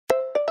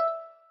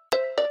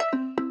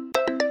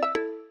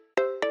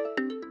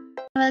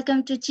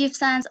Welcome to Chief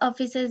Science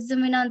Officer's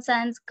Zoom In on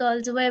Science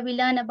Calls, where we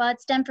learn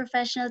about STEM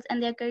professionals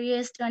and their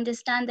careers to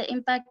understand the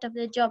impact of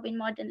their job in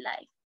modern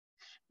life.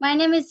 My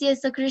name is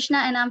Yesu Krishna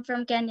and I'm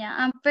from Kenya.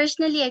 I'm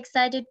personally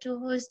excited to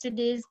host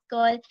today's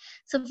call.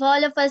 So for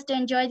all of us to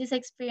enjoy this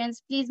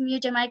experience, please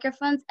mute your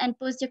microphones and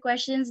post your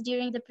questions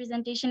during the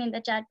presentation in the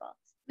chat box.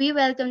 We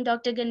welcome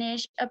Dr.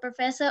 Ganesh, a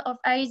professor of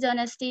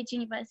Arizona State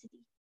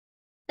University.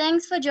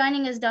 Thanks for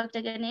joining us,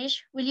 Dr.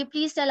 Ganesh. Will you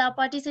please tell our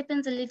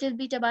participants a little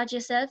bit about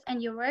yourself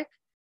and your work?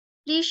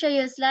 Please share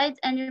your slides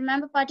and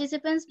remember,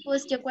 participants,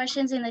 post your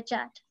questions in the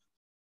chat.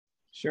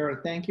 Sure,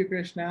 thank you,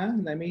 Krishna.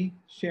 Let me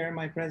share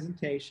my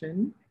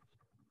presentation.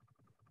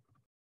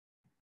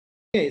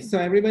 Okay, so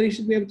everybody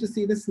should be able to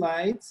see the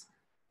slides,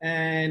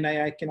 and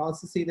I can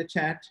also see the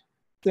chat.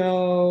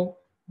 So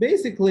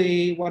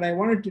basically what I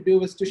wanted to do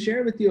was to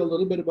share with you a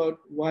little bit about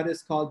what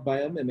is called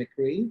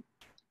biomimicry.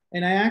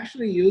 And I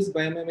actually use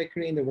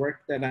biomimicry in the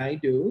work that I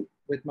do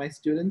with my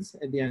students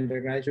at the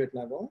undergraduate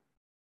level.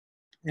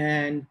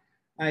 And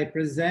I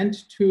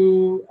present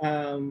to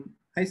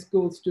high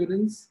school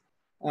students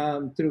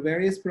through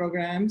various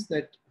programs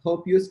that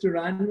Hope used to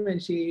run when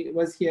she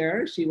was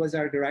here. She was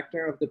our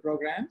director of the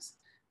programs.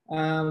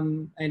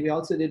 And we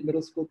also did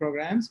middle school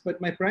programs. But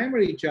my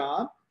primary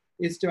job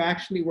is to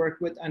actually work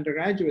with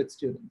undergraduate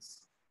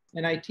students.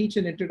 And I teach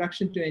an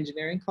introduction to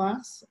engineering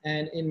class.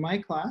 And in my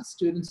class,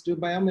 students do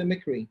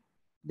biomimicry.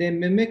 They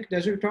mimic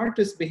desert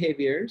tortoise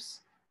behaviors,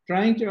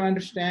 trying to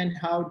understand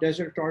how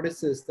desert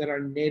tortoises that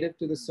are native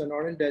to the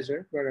Sonoran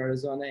Desert, where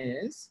Arizona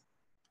is,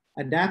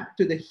 adapt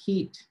to the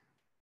heat.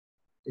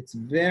 It's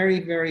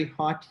very, very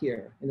hot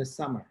here in the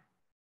summer.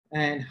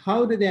 And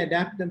how do they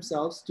adapt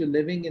themselves to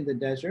living in the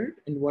desert,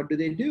 and what do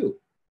they do?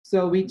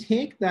 So we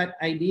take that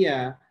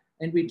idea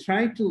and we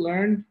try to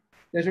learn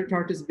desert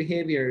tortoise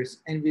behaviors,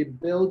 and we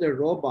build a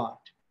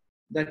robot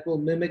that will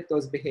mimic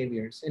those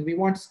behaviors. And we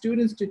want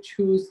students to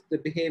choose the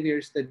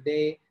behaviors that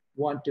they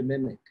want to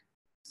mimic.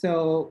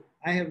 So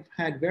I have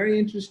had very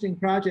interesting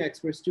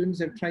projects where students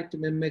have tried to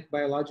mimic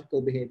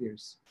biological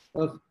behaviors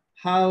of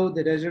how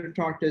the desert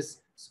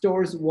tortoise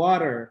stores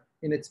water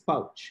in its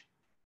pouch.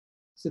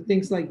 So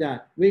things like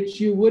that,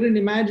 which you wouldn't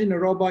imagine a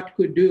robot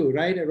could do,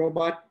 right? A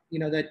robot,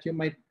 that you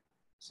might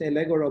say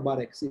Lego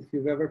robotics, if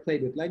you've ever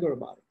played with Lego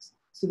robotics.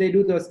 So they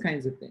do those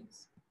kinds of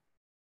things.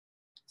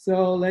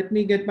 So let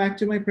me get back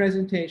to my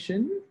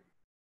presentation.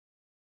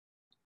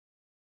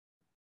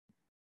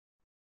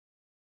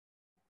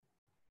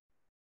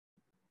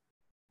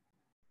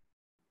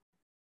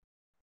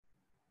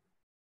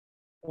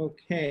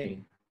 Okay,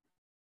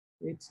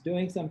 it's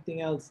doing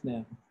something else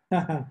now.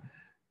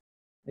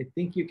 I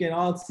think you can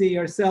all see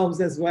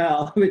yourselves as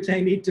well, which I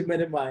need to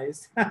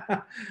minimize.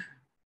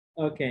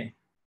 Okay,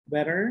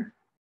 better.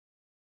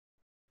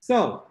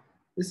 So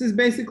this is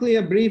basically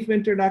a brief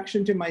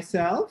introduction to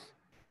myself.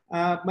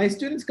 My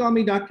students call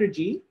me Dr.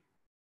 G,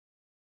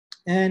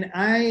 and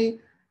I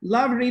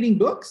love reading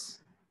books.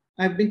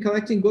 I've been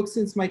collecting books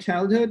since my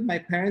childhood. My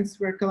parents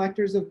were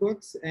collectors of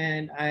books,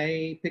 and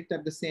I picked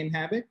up the same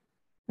habit.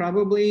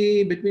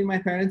 Probably between my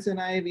parents and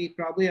I, we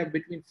probably have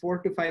between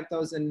 4,000 to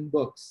 5,000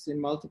 books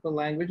in multiple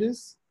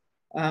languages.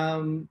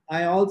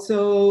 I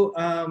also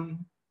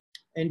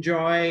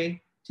enjoy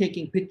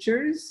taking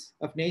pictures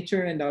of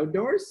nature and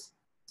outdoors.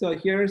 So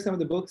here are some of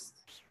the books.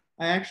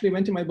 I actually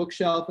went to my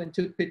bookshelf and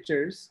took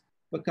pictures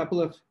of a couple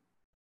of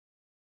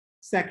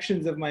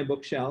sections of my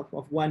bookshelf,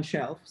 of one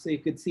shelf, so you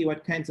could see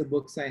what kinds of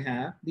books I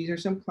have. These are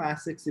some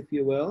classics, if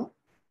you will.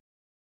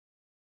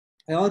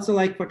 I also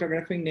like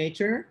photographing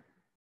nature.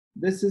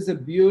 This is a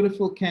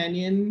beautiful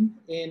canyon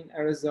in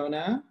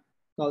Arizona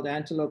called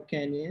Antelope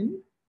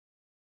Canyon.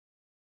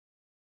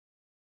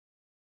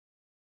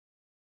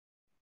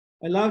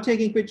 I love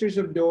taking pictures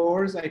of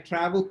doors. I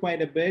travel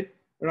quite a bit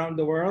around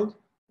the world.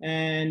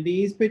 And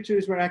these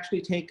pictures were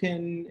actually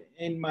taken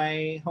in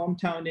my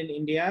hometown in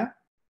India.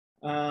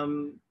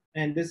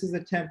 And this is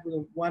a temple.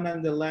 The one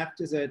on the left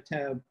is a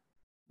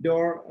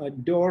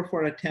door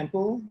for a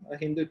temple, a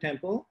Hindu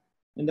temple.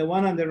 And the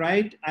one on the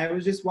right, I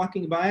was just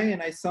walking by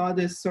and I saw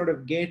this sort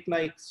of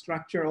gate-like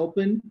structure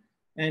open.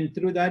 And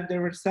through that,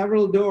 there were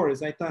several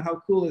doors. I thought,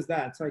 how cool is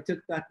that? So I took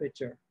that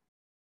picture.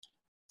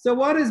 So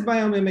what is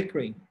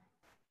biomimicry?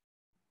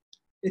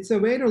 It's a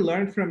way to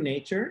learn from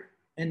nature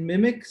and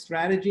mimic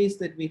strategies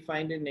that we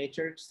find in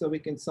nature so we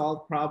can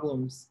solve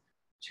problems,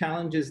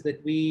 challenges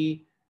that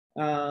we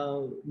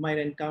might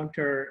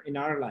encounter in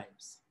our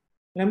lives.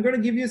 And I'm going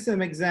to give you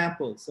some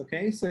examples,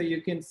 okay? So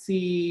you can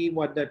see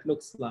what that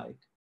looks like.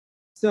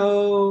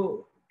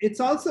 So it's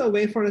also a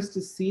way for us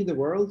to see the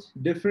world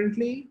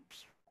differently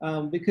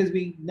because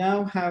we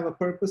now have a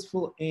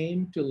purposeful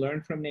aim to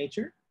learn from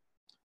nature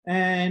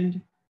and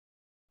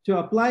to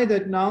apply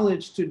that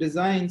knowledge to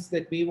designs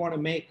that we want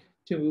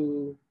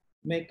to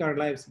make our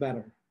lives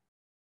better.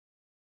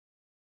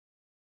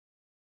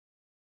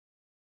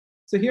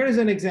 So here is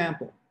an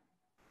example.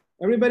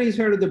 Everybody's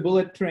heard of the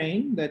bullet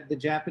train that the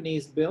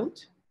Japanese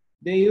built.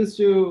 They used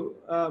to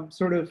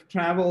sort of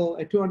travel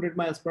at 200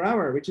 miles per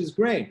hour, which is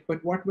great.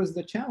 But what was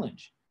the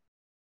challenge?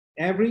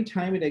 every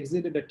time it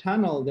exited a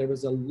tunnel, there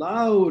was a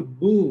loud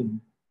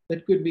boom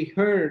that could be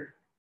heard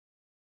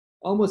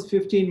almost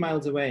 15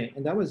 miles away.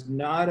 And that was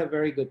not a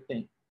very good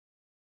thing.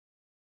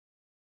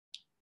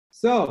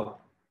 So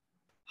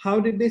how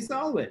did they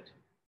solve it?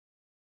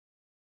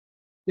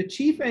 The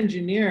chief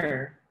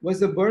engineer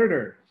was a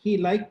birder. He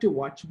liked to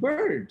watch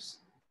birds.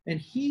 And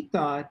he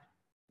thought,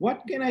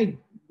 what can I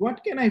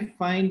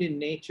find in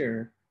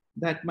nature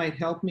that might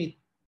help me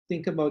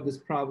think about this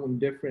problem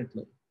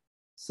differently?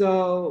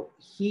 So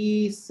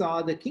he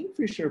saw the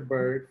kingfisher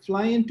bird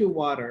fly into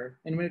water.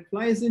 And when it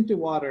flies into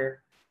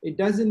water, it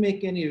doesn't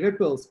make any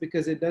ripples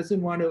because it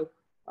doesn't want to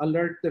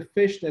alert the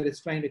fish that is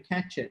trying to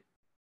catch it.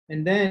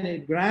 And then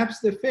it grabs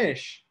the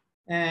fish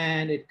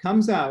and it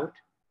comes out.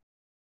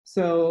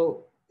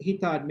 So he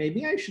thought,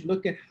 maybe I should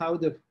look at how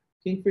the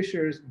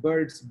kingfisher's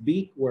bird's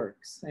beak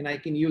works, and I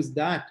can use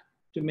that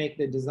to make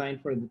the design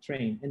for the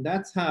train. And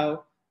that's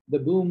how the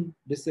boom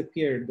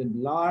disappeared. The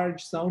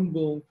large sound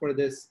boom for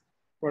this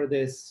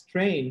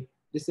train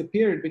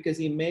disappeared because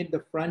he made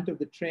the front of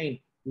the train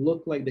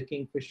look like the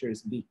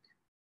kingfisher's beak.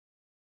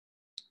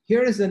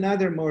 Here is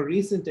another more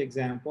recent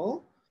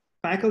example.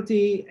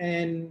 Faculty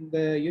in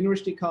the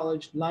University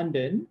College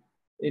London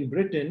in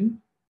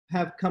Britain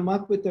have come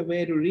up with a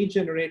way to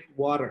regenerate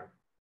water.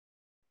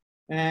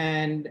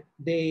 And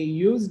they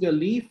used a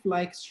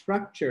leaf-like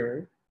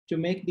structure to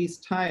make these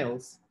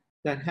tiles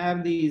that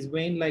have these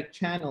vein-like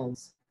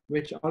channels,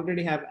 which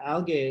already have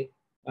algae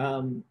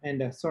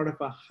and a sort of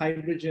a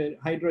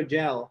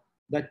hydrogel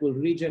that will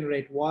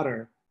regenerate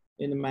water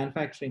in the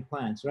manufacturing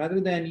plants. Rather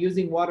than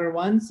using water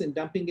once and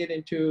dumping it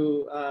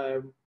into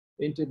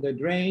the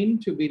drain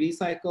to be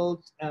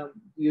recycled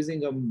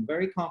using a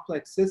very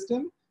complex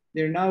system,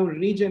 they're now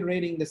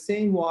regenerating the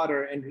same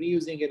water and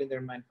reusing it in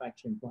their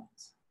manufacturing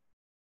plants.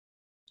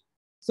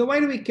 So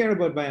why do we care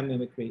about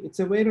biomimicry? It's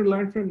a way to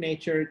learn from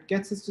nature. It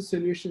gets us to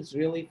solutions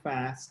really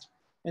fast.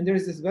 And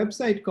there's this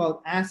website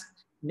called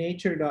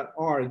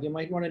asknature.org. You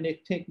might want to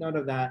take note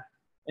of that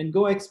and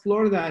go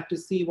explore that to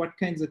see what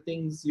kinds of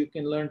things you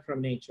can learn from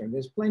nature.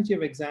 There's plenty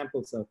of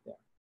examples out there.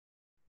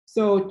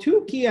 So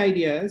two key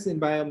ideas in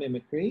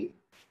biomimicry.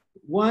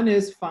 One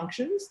is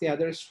functions, the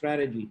other is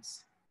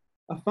strategies.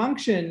 A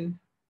function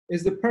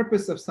is the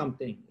purpose of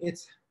something.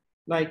 It's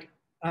like,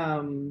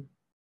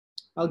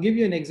 I'll give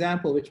you an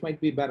example which might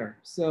be better.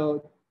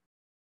 So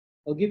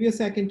I'll give you a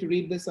second to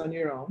read this on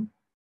your own.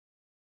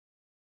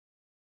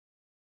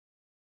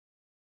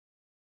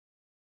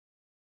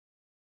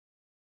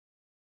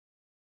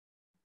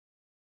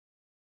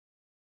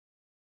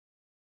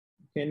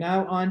 Okay,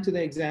 now on to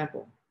the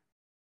example.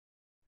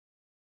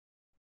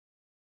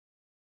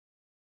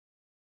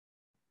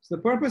 So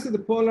the purpose of the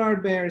polar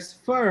bear's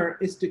fur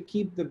is to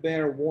keep the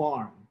bear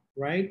warm,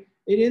 right?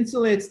 It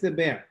insulates the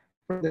bear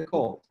from the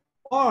cold.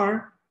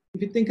 Or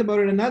if you think about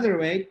it another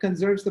way, it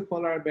conserves the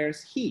polar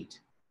bear's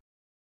heat.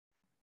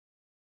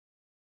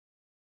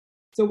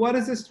 So what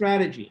is the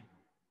strategy?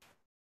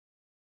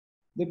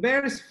 The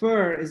bear's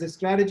fur is a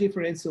strategy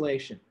for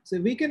insulation. So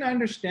we can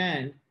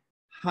understand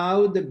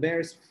how the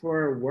bear's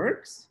fur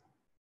works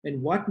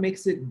and what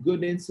makes it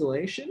good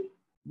insulation.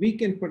 We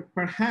can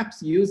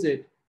perhaps use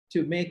it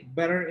to make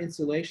better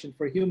insulation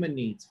for human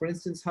needs. For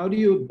instance, how do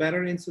you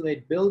better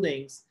insulate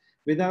buildings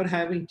without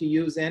having to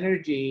use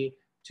energy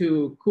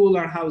to cool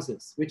our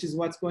houses, which is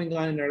what's going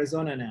on in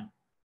Arizona now.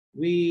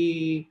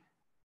 We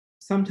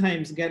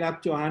sometimes get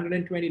up to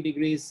 120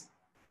 degrees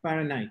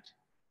Fahrenheit.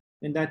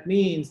 And that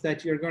means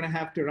that you're going to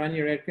have to run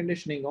your air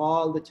conditioning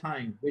all the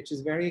time, which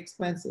is very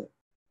expensive.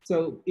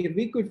 So if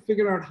we could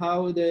figure out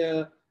how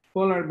the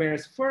polar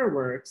bear's fur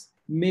works,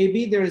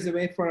 maybe there is a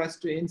way for us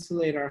to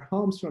insulate our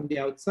homes from the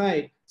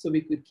outside so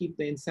we could keep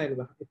the inside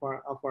of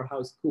our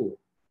house cool.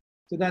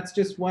 So that's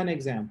just one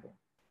example.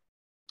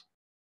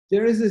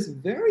 There is this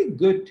very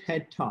good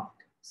TED Talk.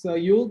 So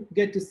you'll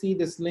get to see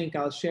this link.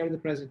 I'll share the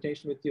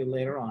presentation with you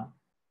later on.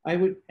 I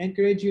would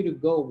encourage you to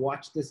go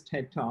watch this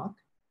TED Talk.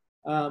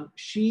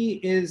 She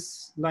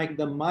is like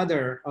the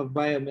mother of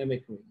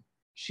biomimicry.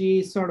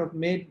 She sort of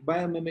made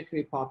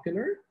biomimicry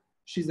popular.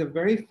 She's a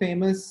very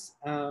famous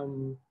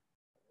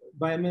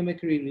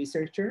biomimicry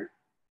researcher,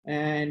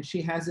 and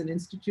she has an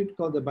institute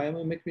called the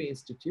Biomimicry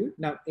Institute.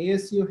 Now,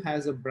 ASU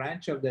has a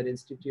branch of that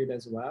institute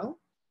as well.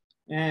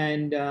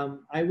 And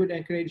I would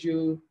encourage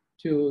you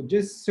to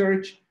just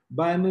search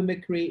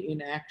biomimicry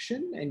in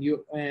action. And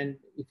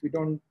if you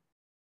don't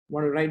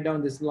want to write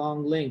down this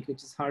long link,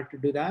 which is hard to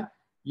do that,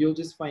 you'll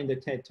just find the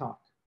TED Talk,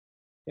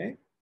 okay?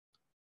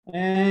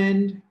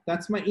 And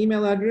that's my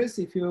email address.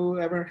 If you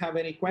ever have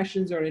any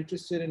questions or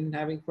interested in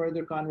having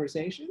further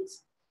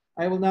conversations,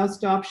 I will now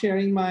stop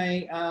sharing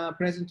my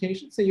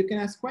presentation so you can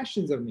ask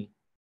questions of me.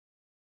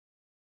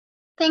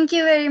 Thank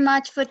you very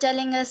much for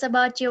telling us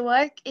about your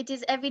work. It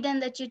is evident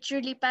that you're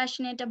truly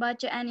passionate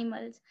about your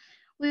animals.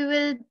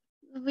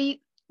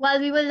 While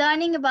we were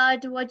learning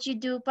about what you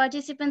do,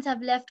 participants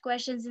have left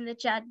questions in the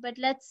chat, but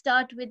let's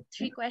start with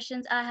 3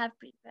 questions I have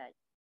prepared.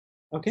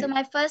 Okay. So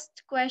my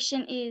first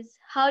question is,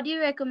 how do you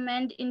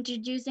recommend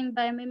introducing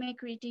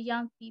biomimicry to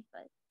young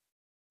people?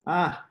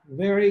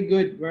 Very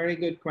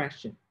good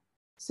question.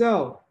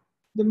 So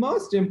the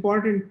most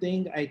important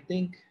thing I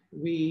think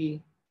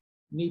we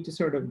need to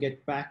sort of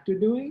get back to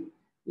doing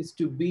is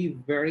to be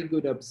very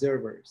good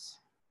observers.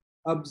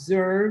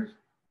 Observe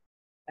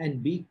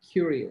and be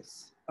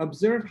curious.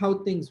 Observe how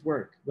things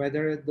work,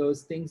 whether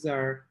those things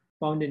are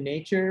found in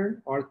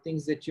nature or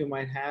things that you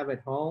might have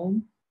at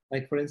home.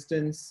 Like, for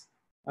instance,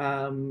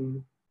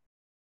 um,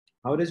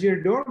 how does your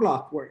door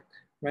lock work,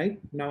 right?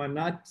 Now, I'm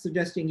not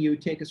suggesting you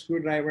take a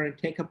screwdriver and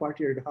take apart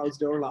your house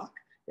door lock.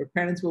 Your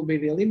parents will be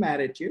really mad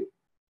at you.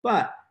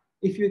 But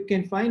if you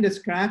can find a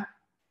scrap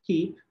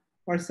heap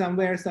or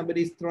somewhere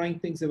somebody's throwing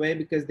things away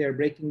because they're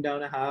breaking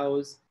down a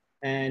house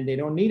and they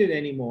don't need it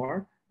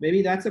anymore,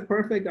 maybe that's a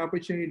perfect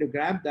opportunity to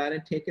grab that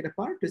and take it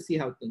apart to see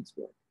how things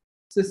work.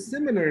 So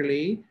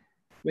similarly,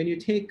 when you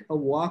take a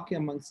walk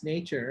amongst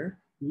nature,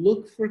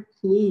 look for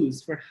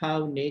clues for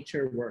how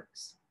nature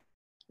works.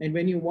 And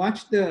when you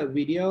watch the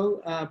video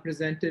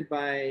presented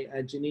by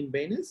Janine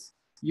Baines,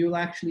 you'll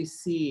actually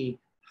see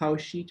how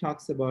she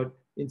talks about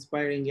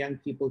inspiring young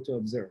people to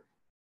observe.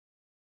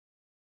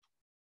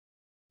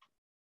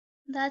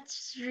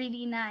 That's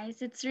really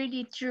nice. It's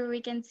really true.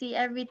 We can see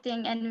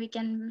everything and we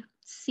can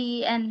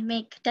see and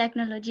make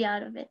technology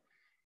out of it.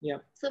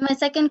 Yep. So my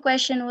second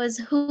question was,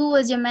 who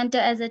was your mentor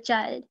as a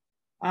child?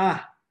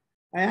 Ah,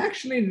 I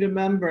actually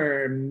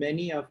remember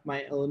many of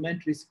my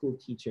elementary school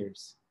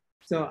teachers.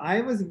 So I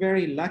was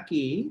very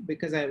lucky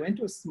because I went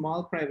to a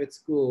small private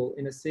school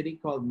in a city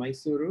called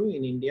Mysuru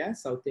in India,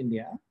 South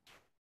India.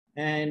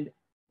 And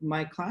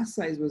my class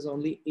size was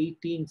only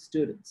 18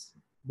 students.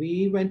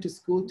 We went to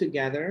school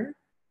together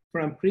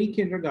from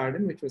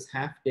pre-kindergarten, which was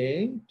half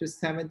day, to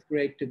 7th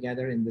grade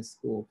together in the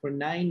school. For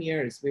 9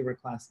 years, we were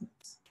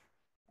classmates.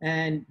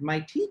 And my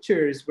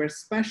teachers were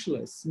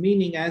specialists,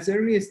 meaning as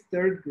early as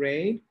 3rd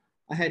grade,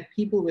 I had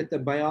people with a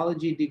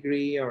biology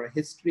degree or a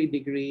history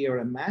degree or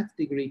a math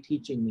degree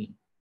teaching me.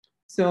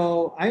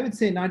 So I would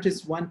say not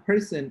just one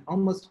person,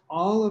 almost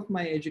all of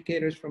my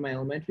educators from my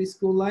elementary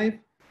school life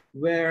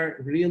were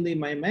really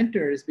my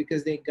mentors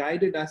because they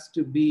guided us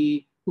to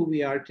be who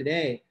we are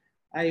today.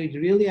 I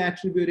really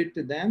attribute it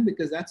to them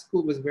because that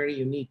school was very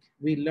unique.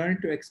 We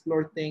learned to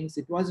explore things.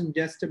 It wasn't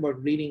just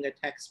about reading a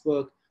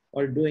textbook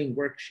or doing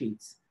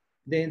worksheets.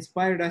 They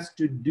inspired us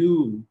to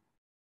do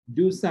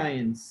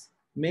science,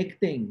 make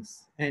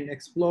things, and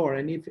explore.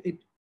 And if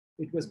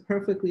it was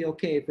perfectly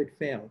okay if it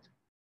failed.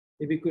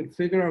 If we could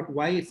figure out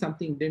why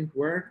something didn't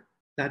work,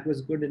 that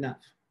was good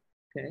enough.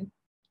 Okay.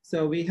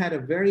 So we had a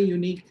very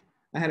unique,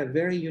 I had a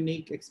very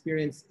unique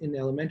experience in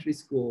elementary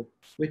school,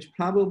 which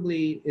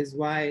probably is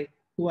why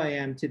who I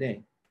am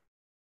today.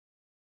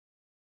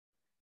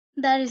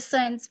 That is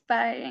so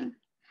inspiring.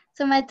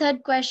 So my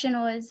third question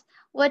was,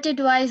 what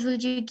advice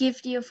would you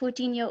give to your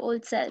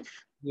 14-year-old self?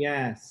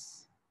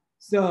 Yes.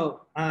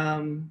 So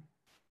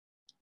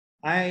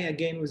I,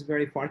 again, was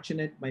very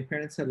fortunate. My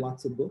parents had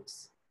lots of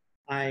books.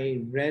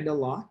 I read a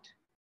lot,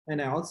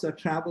 and I also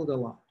traveled a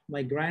lot.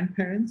 My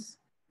grandparents,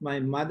 my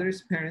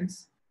mother's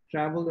parents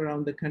traveled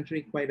around the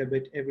country quite a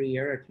bit every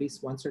year, at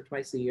least once or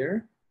twice a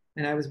year.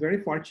 And I was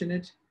very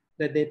fortunate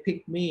that they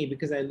picked me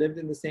because I lived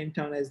in the same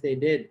town as they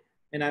did.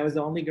 And I was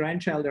the only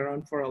grandchild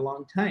around for a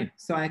long time.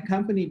 So I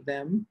accompanied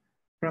them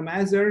from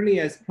as early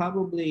as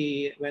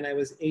probably when I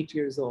was 8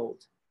 years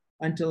old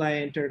until I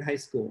entered high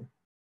school.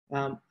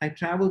 I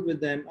traveled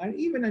with them,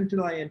 even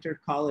until I entered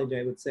college,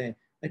 I would say.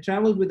 I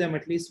traveled with them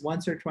at least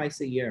once or twice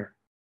a year.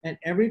 And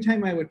every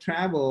time I would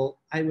travel,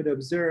 I would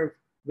observe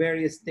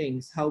various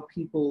things, how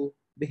people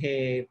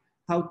behave,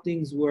 how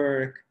things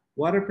work,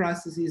 what are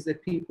processes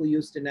that people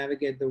use to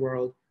navigate the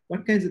world,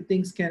 what kinds of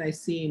things can I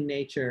see in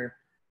nature.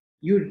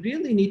 You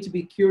really need to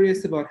be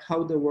curious about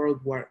how the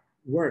world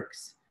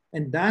works.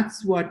 And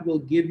that's what will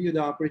give you the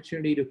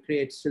opportunity to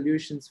create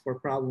solutions for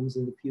problems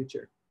in the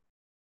future.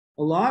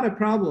 A lot of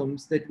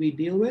problems that we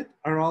deal with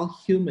are all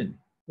human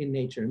in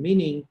nature,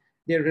 meaning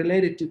they're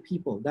related to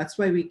people. That's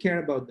why we care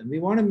about them. We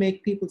want to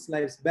make people's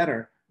lives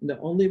better. And the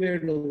only way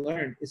to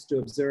learn is to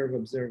observe,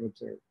 observe,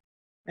 observe,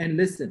 and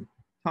listen,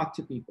 talk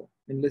to people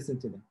and listen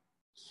to them,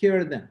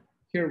 hear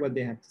what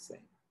they have to say.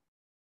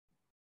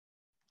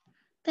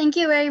 Thank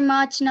you very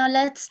much. Now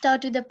let's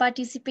start with the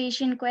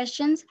participation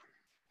questions.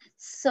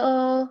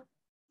 So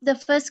the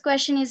first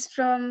question is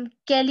from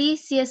Kelly,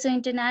 CSO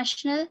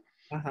International.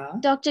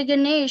 Dr.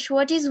 Ganesh,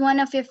 what is one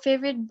of your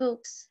favorite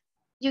books?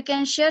 You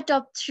can share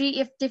top 3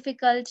 if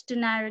difficult to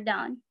narrow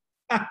down.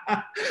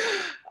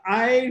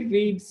 I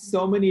read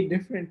so many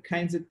different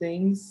kinds of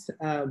things.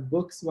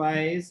 Books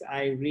wise,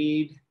 I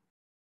read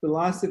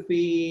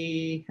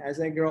philosophy.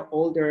 As I grow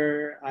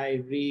older,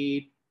 I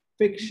read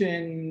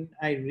fiction,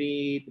 I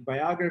read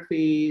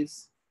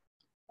biographies.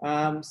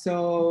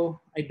 So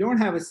I don't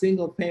have a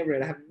single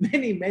favorite. I have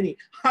many, many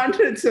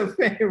hundreds of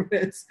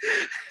favorites.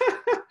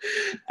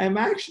 I'm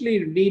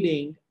actually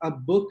reading a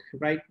book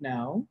right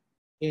now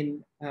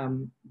in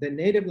the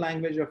native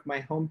language of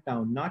my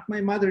hometown, not my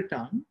mother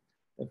tongue,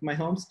 of my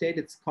home state.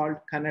 It's called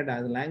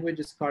Kannada. The language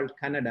is called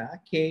Kannada,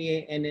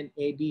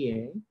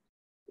 Kannada.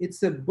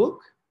 It's a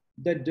book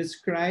that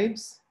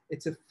describes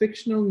It's a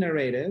fictional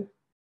narrative,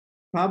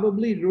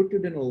 probably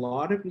rooted in a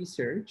lot of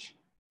research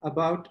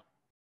about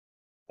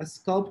a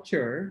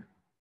sculpture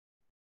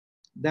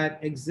that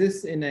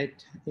exists in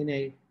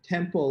a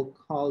temple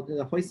called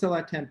the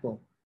Hoysala Temple.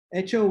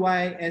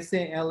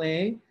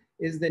 Hoysala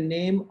is the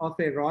name of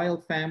a royal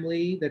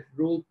family that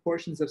ruled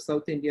portions of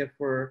South India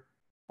for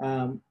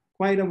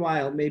quite a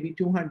while, maybe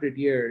 200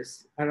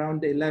 years,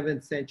 around the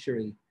 11th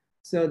century.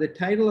 So the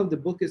title of the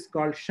book is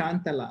called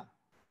Shantala.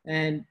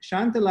 And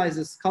Shantala is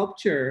a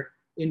sculpture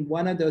in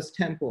one of those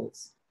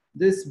temples.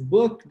 This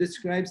book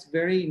describes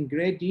very in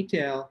great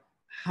detail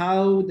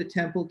how the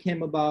temple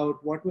came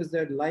about, what was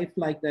their life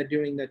like that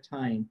during that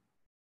time.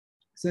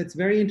 So it's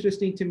very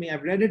interesting to me.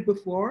 I've read it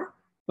before,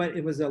 but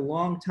it was a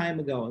long time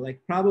ago,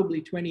 like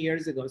probably 20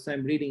 years ago. So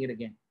I'm reading it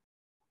again.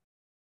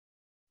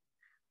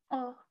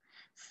 Oh,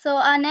 so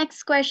our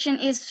next question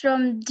is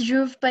from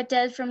Dhruv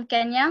Patel from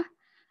Kenya.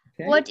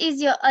 Okay. What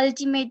is your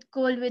ultimate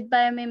goal with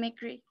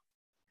biomimicry?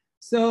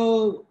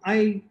 So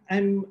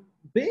I'm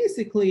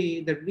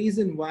basically, the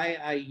reason why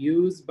I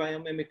use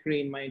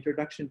biomimicry in my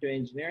introduction to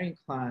engineering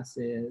class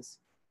is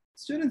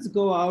students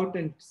go out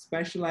and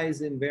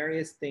specialize in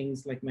various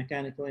things like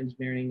mechanical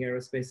engineering,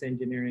 aerospace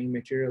engineering,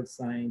 material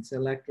science,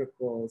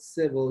 electrical,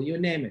 civil, you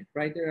name it,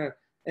 right?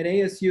 At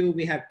ASU,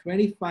 we have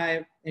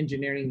 25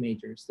 engineering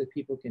majors that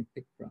people can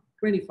pick from,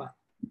 25.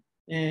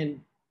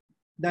 And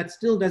that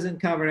still doesn't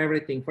cover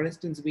everything. For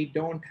instance, we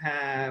don't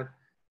have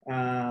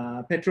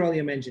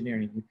petroleum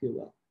engineering, if you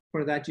will.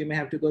 For that, you may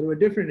have to go to a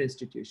different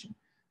institution.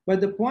 But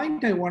the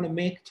point I want to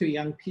make to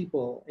young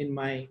people in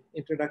my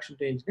introduction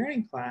to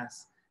engineering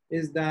class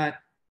is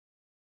that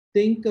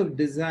think of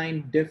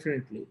design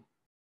differently.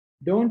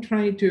 Don't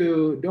try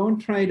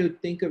to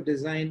think of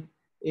design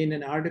in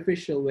an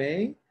artificial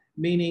way,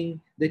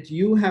 meaning that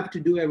you have to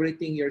do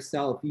everything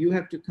yourself. You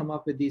have to come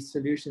up with these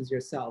solutions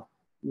yourself.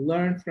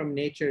 Learn from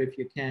nature if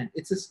you can.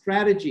 It's a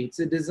strategy. It's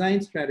a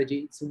design strategy.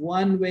 It's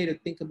one way to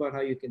think about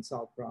how you can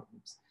solve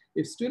problems.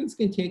 If students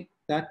can take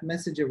that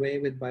message away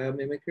with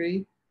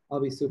biomimicry,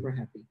 I'll be super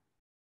happy.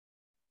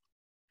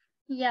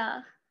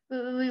 Yeah,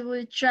 we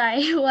will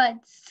try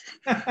once.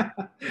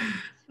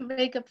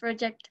 Make a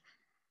project.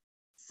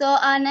 So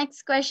our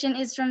next question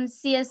is from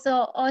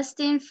CSO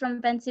Austin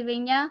from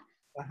Pennsylvania.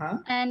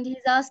 And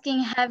he's asking,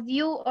 have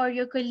you or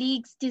your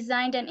colleagues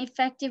designed an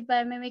effective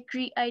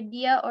biomimicry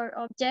idea or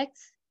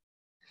objects?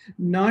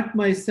 Not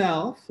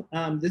myself.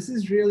 This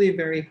is really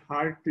very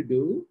hard to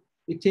do.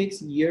 It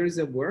takes years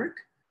of work,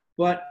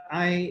 but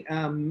I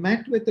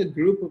met with a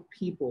group of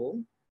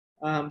people.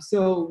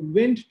 So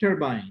wind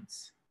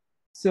turbines.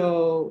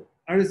 So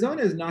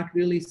Arizona is not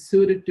really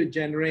suited to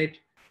generate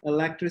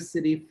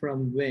electricity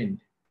from wind,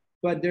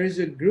 but there's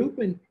a group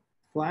in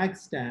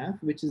Flagstaff,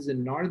 which is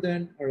in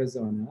northern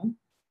Arizona,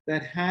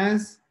 that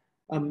has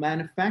a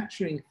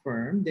manufacturing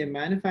firm. They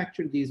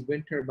manufacture these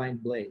wind turbine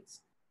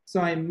blades. So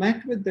I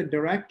met with the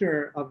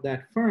director of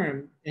that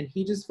firm, and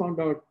he just found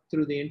out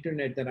through the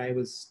internet that I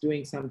was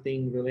doing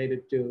something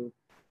related to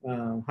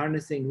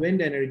harnessing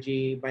wind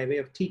energy by way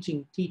of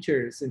teaching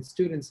teachers and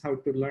students how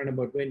to learn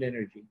about wind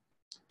energy.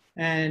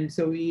 And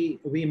so we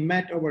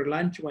met over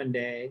lunch one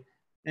day,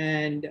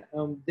 and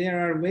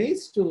there are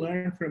ways to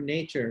learn from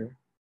nature.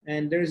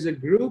 And there's a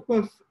group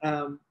of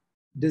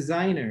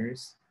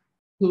designers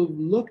who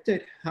looked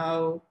at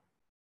how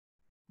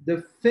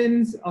the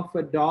fins of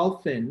a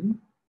dolphin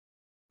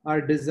are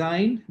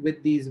designed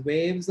with these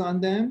waves on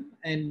them,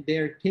 and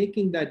they're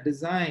taking that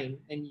design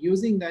and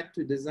using that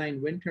to design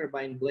wind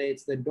turbine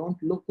blades that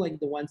don't look like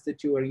the ones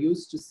that you are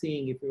used to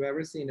seeing if you've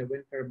ever seen a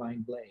wind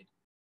turbine blade.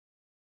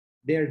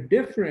 They're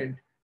different,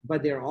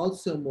 but they're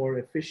also more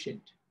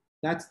efficient.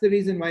 That's the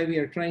reason why we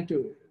are trying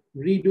to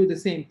redo the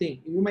same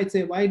thing. You might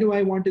say, why do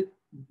I want to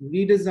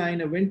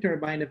redesign a wind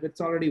turbine if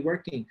it's already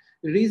working?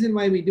 The reason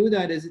why we do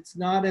that is it's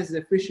not as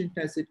efficient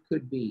as it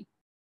could be.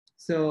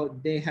 So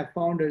they have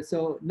found it.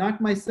 So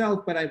not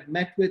myself, but I've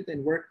met with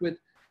and worked with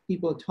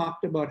people,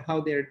 talked about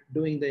how they're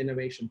doing the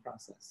innovation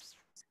process.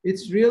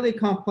 It's really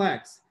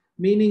complex,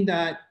 meaning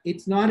that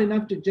it's not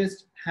enough to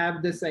just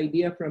have this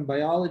idea from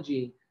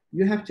biology.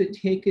 You have to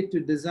take it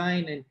to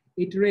design and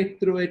iterate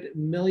through it a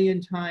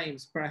million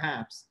times,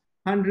 perhaps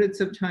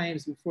hundreds of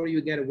times before you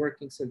get a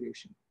working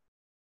solution.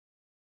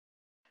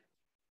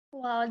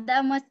 Wow,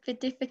 that must be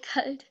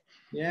difficult.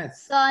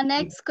 Yes. So our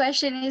next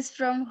question is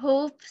from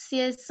Hope,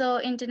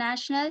 CSO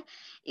International.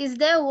 Is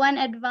there one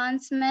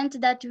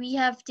advancement that we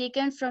have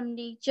taken from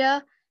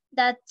nature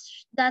that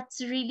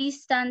really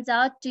stands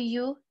out to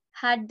you,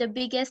 had the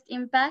biggest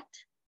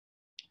impact?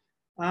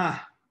 I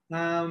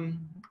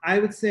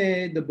would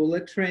say the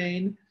bullet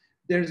train.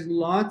 There's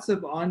lots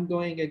of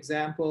ongoing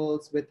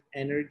examples with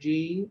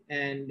energy,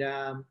 and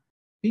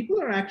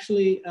people are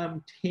actually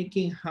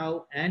taking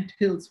how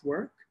anthills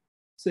work.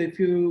 So if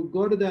you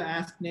go to the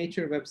Ask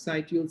Nature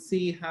website, you'll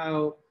see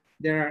how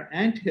there are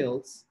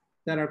anthills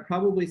that are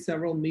probably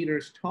several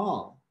meters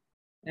tall.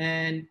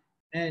 And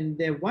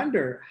they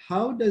wonder,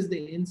 how does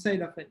the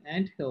inside of an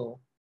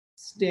anthill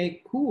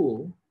stay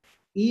cool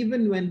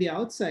even when the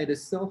outside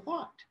is so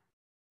hot?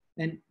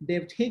 And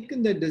they've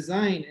taken the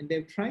design and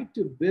they've tried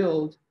to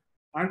build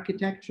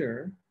architecture.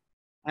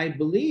 I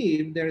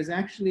believe there is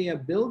actually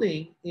a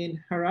building in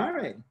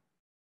Harare,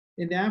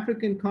 in the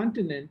African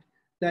continent,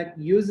 that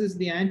uses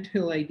the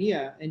anthill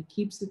idea and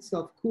keeps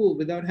itself cool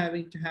without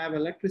having to have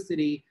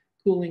electricity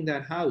cooling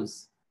that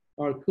house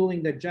or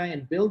cooling the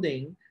giant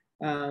building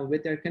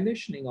with air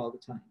conditioning all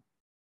the time.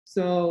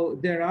 So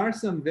there are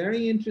some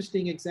very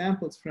interesting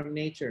examples from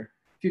nature.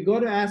 If you go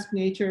to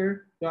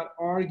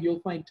asknature.org, you'll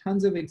find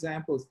tons of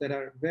examples that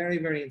are very,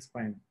 very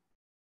inspiring.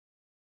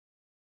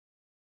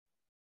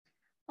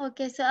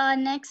 Okay, so our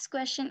next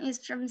question is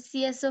from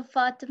CSO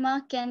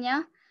Fatima,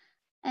 Kenya.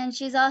 And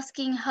she's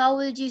asking, how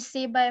would you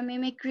say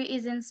biomimicry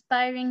is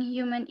inspiring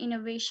human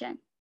innovation?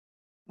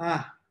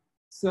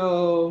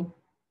 So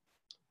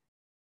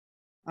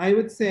I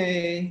would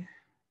say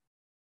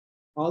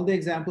all the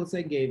examples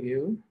I gave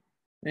you.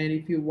 And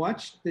if you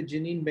watched the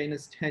Janine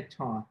Bena's TED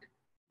Talk,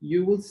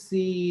 you will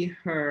see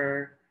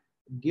her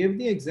give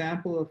the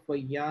example of a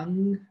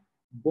young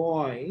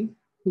boy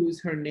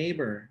who's her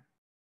neighbor,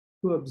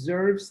 who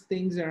observes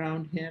things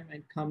around him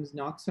and comes,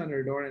 knocks on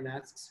her door and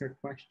asks her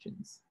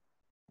questions.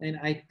 And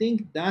I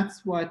think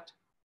that's what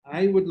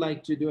I would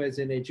like to do as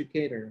an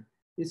educator,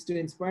 is to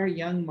inspire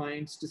young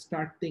minds to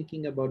start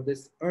thinking about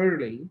this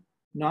early,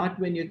 not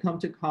when you come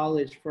to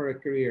college for a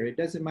career. It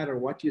doesn't matter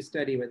what you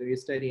study, whether you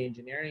study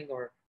engineering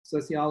or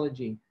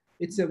sociology.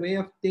 It's a way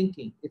of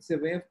thinking. It's a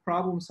way of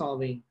problem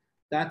solving.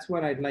 That's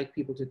what I'd like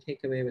people to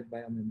take away with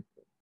biomimicry.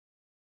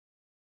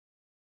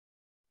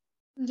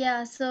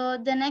 Yeah, so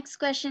the next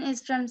question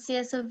is from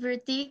CSO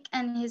Vritik,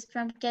 and he's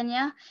from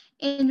Kenya.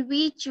 In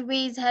which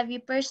ways have you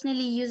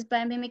personally used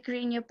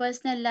biomimicry in your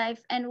personal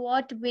life, and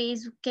what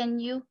ways can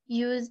you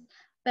use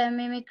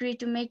biomimicry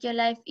to make your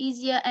life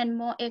easier and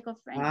more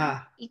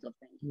eco-friendly?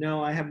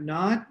 No, I have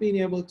not been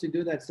able to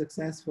do that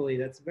successfully.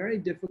 That's very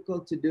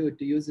difficult to do,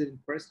 to use it in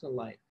personal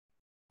life,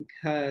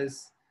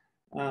 because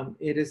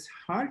it is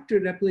hard to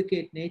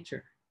replicate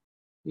nature.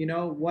 You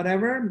know,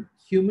 whatever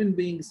human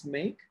beings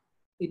make,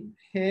 it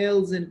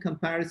pales in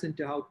comparison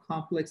to how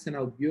complex and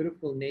how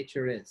beautiful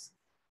nature is.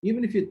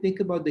 Even if you think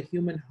about the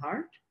human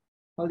heart,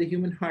 how the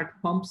human heart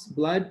pumps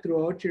blood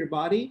throughout your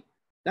body,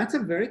 that's a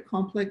very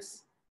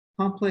complex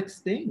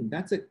thing.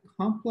 That's a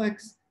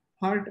complex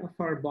part of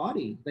our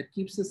body that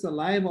keeps us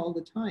alive all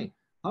the time.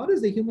 How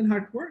does the human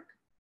heart work?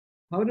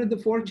 How do the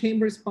four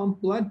chambers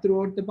pump blood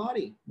throughout the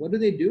body? What do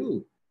they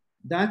do?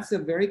 That's a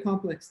very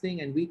complex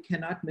thing, and we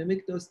cannot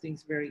mimic those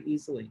things very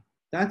easily.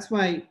 That's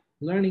why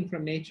learning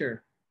from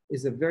nature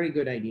is a very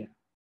good idea.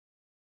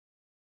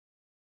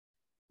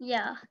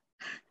 Yeah,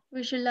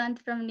 we should learn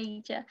from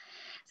nature.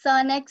 So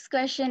our next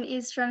question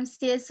is from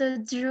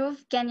CSO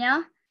Dhruv,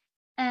 Kenya.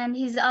 And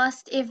he's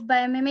asked, if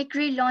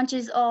biomimicry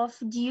launches off,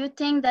 do you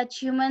think that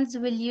humans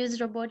will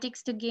use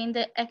robotics to gain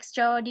the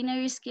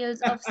extraordinary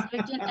skills of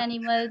certain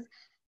animals?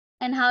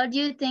 And how do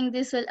you think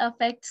this will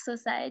affect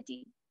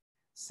society?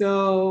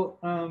 So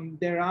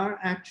there are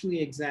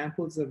actually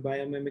examples of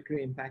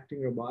biomimicry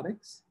impacting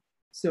robotics.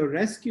 So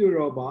rescue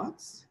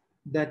robots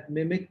that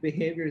mimic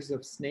behaviors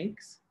of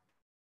snakes,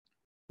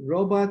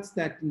 robots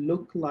that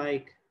look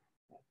like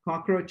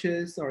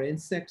cockroaches or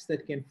insects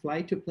that can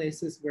fly to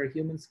places where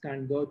humans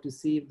can't go to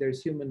see if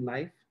there's human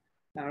life,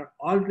 are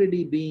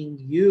already being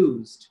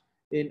used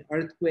in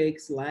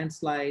earthquakes,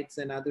 landslides,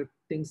 and other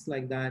things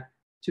like that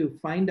to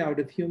find out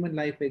if human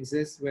life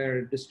exists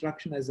where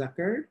destruction has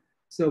occurred,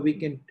 so we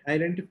can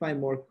identify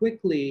more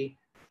quickly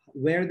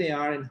where they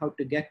are and how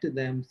to get to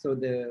them. So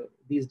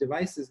these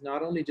devices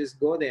not only just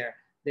go there,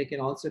 they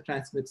can also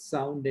transmit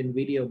sound and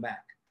video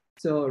back.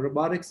 So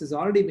robotics has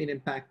already been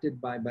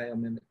impacted by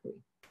biomimicry.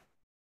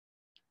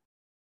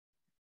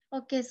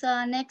 Okay, so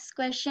our next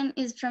question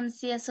is from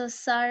CSO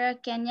Sarah,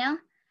 Kenya.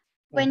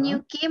 When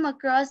you came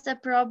across a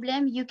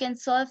problem you can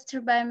solve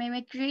through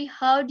biomimicry,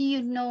 how do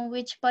you know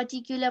which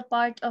particular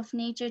part of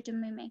nature to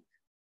mimic?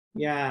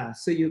 Yeah,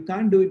 so you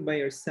can't do it by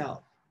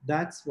yourself.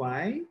 That's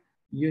why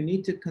you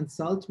need to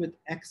consult with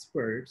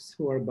experts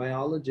who are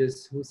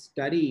biologists who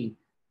study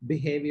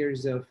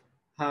behaviors of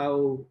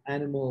how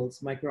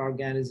animals,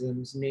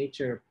 microorganisms,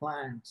 nature,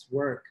 plants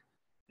work.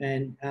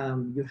 And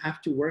you have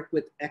to work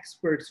with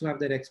experts who have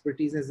that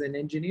expertise. As an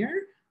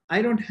engineer,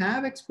 I don't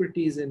have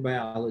expertise in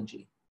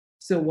biology.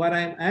 So what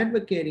I'm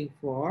advocating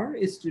for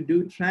is to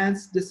do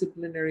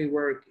transdisciplinary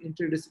work,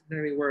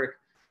 interdisciplinary work.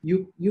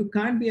 You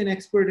can't be an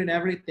expert in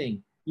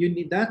everything.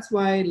 That's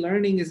why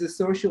learning is a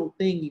social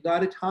thing. You got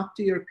to talk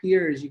to your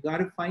peers. You got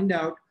to find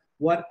out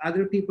what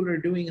other people are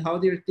doing, how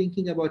they're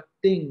thinking about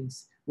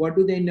things. What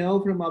do they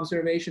know from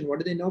observation? What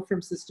do they know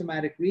from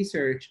systematic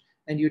research?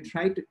 And you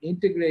try to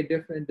integrate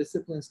different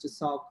disciplines to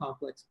solve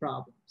complex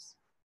problems.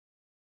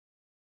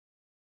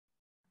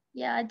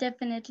 Yeah,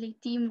 definitely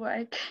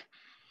teamwork.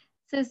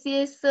 So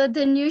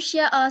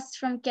Dhanushya asked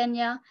from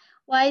Kenya,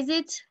 why is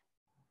it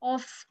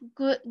of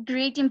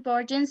great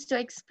importance to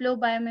explore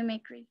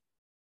biomimicry?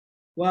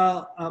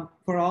 Well,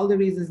 for all the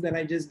reasons that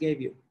I just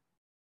gave you,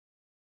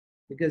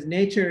 because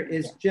nature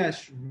is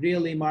just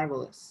really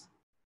marvelous.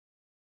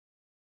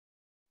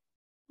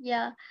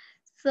 Yeah.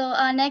 So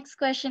our next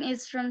question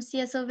is from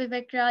CSO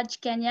Vivek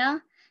Raj,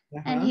 Kenya.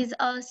 And Uh-huh. he's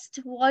asked,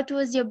 what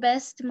was your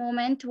best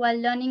moment while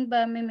learning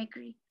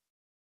biomimicry?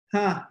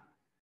 Huh.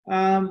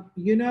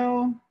 You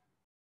know,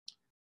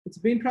 it's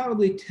been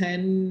probably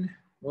 10,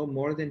 well,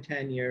 more than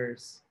 10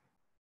 years.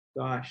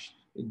 Gosh,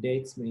 it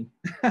dates me.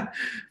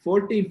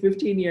 14,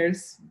 15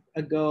 years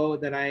ago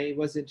that I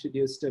was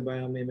introduced to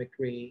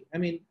biomimicry. I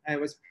mean, I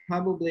was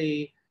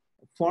probably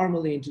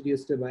formally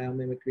introduced to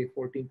biomimicry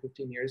 14,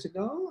 15 years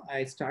ago.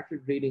 I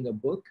started reading a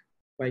book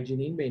by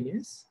Janine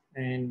Benyus,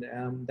 and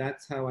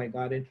that's how I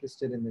got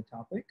interested in the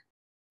topic.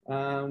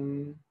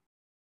 Um,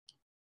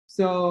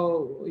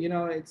 so,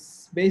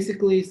 it's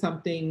basically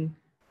something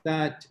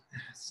that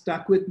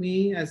stuck with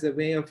me as a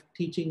way of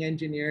teaching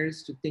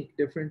engineers to think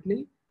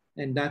differently.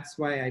 And that's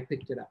why I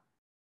picked it up.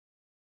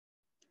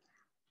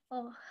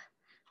 Oh.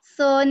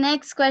 So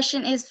next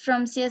question is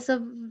from CSO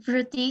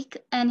Vritik,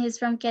 and he's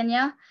from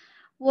Kenya.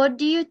 What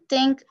do you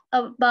think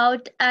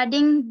about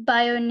adding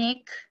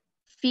bionic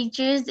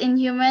features in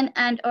human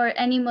and or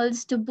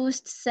animals to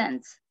boost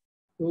sense?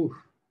 Ooh,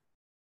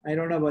 I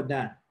don't know about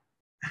that.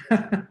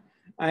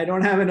 I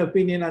don't have an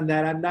opinion on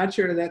that. I'm not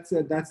sure that's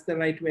the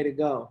right way to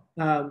go.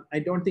 I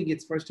don't think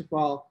it's, first of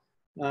all,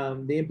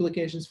 the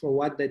implications for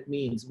what that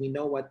means. We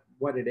know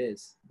what it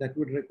is. That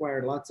would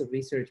require lots of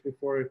research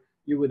before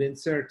you would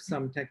insert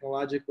some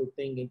technological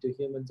thing into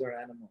humans or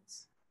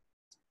animals.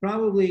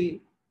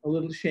 Probably a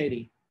little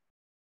shady.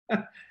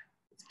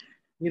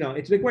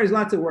 It requires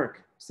lots of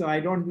work. So I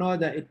don't know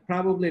that it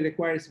probably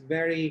requires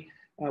very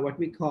what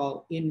we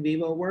call in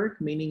vivo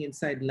work, meaning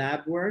inside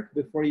lab work,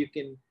 before you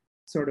can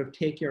sort of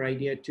take your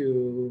idea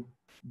to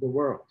the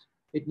world.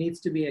 It needs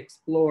to be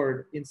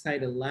explored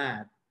inside a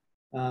lab,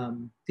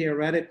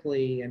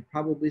 theoretically and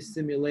probably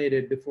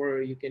simulated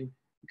before you can,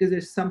 because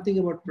there's something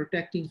about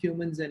protecting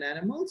humans and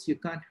animals. You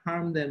can't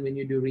harm them when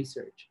you do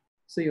research.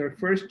 So your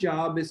first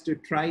job is to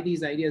try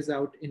these ideas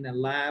out in a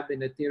lab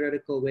in a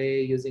theoretical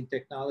way using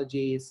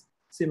technologies,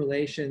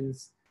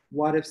 simulations,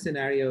 what if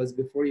scenarios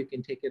before you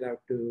can take it out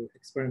to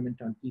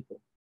experiment on people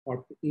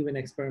or even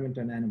experiment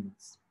on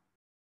animals.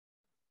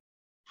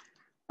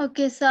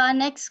 Okay, so our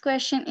next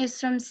question is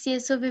from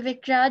CSO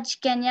Vivek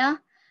Raj, Kenya.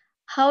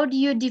 How do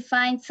you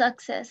define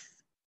success?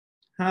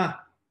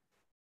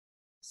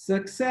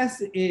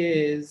 Success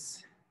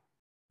is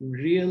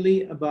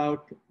really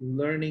about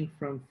learning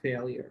from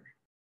failure.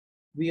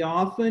 We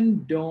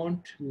often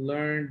don't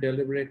learn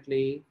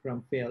deliberately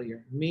from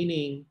failure,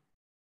 meaning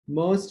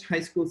most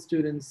high school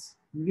students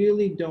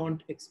really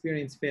don't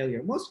experience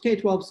failure. Most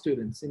K-12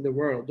 students in the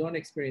world don't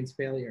experience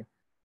failure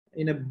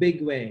in a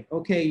big way.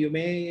 Okay, you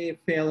may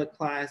fail a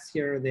class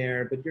here or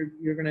there, but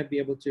you're going to be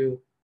able to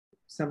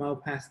somehow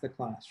pass the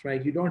class,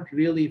 right? You don't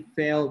really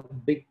fail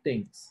big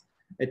things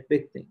at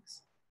big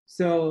things.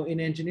 So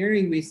in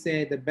engineering, we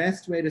say the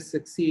best way to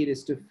succeed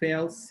is to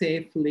fail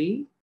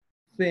safely,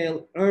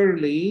 fail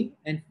early,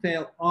 and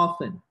fail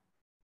often.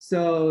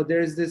 So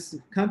there's this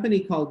company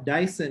called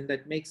Dyson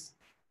that makes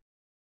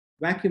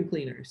vacuum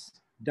cleaners.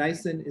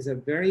 Dyson is a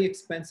very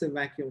expensive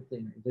vacuum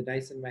cleaner, the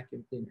Dyson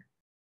vacuum cleaner.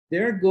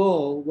 Their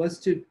goal was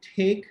to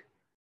take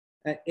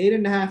an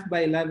 8.5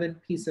 by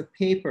 11 piece of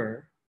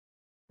paper,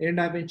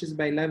 8.5 inches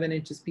by 11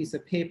 inches piece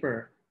of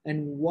paper,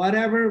 and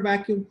whatever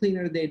vacuum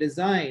cleaner they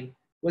designed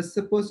was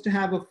supposed to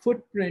have a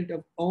footprint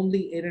of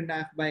only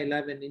 8.5 by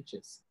 11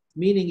 inches.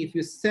 Meaning if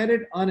you set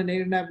it on an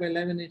 8.5 by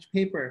 11 inch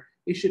paper,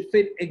 it should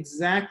fit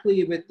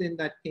exactly within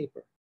that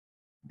paper.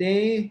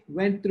 They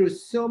went through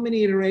so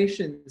many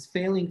iterations,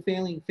 failing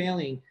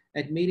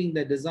at meeting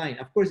the design.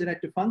 Of course, it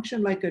had to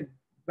function like a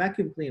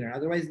vacuum cleaner.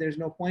 Otherwise, there's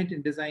no point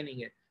in designing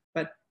it.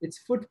 But its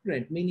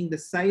footprint, meaning the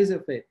size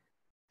of it,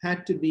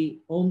 had to be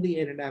only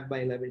 8.5 by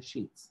 11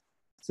 sheets.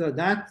 So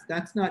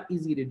that's not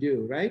easy to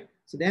do, right?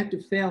 So they had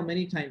to fail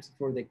many times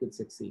before they could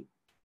succeed.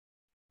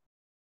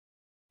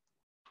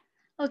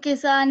 Okay,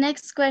 so our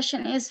next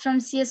question is from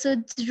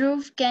CSO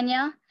Dhruv,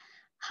 Kenya.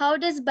 How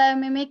does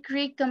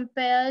biomimicry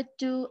compare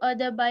to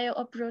other bio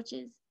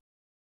approaches?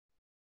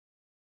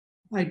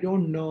 I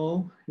don't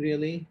know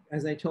really.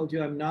 As I told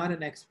you, I'm not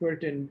an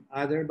expert in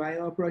other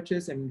bio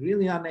approaches. I'm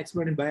really not an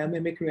expert in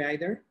biomimicry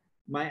either.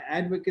 My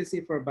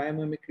advocacy for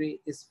biomimicry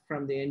is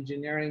from the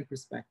engineering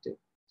perspective.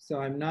 So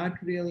I'm not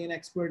really an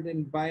expert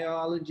in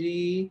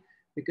biology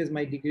because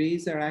my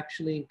degrees are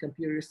actually in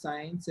computer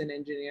science and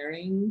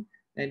engineering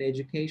and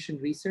education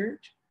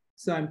research.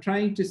 So I'm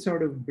trying to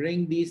sort of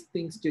bring these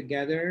things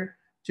together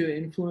to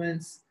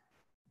influence.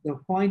 The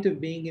point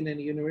of being in a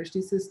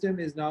university system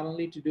is not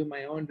only to do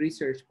my own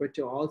research, but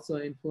to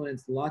also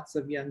influence lots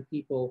of young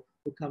people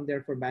who come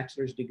there for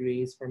bachelor's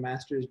degrees, for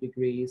master's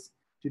degrees,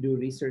 to do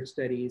research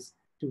studies,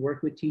 to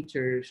work with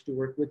teachers, to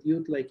work with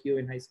youth like you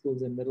in high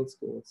schools and middle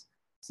schools.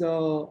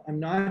 So I'm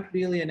not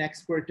really an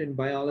expert in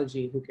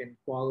biology who can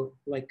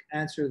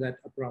answer that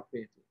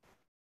appropriately.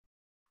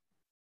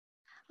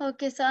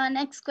 Okay, so our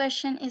next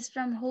question is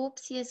from Hope,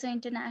 CSO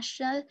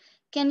International.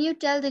 Can you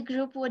tell the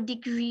group what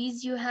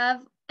degrees you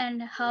have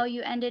and how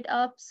you ended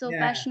up so Yeah,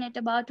 passionate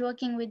about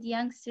working with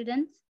young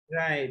students?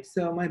 Right.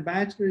 So my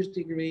bachelor's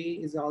degree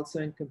is also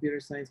in computer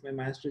science. My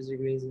master's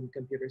degree is in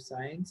computer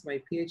science.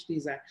 My PhD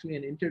is actually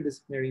an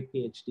interdisciplinary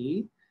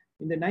PhD.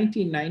 In the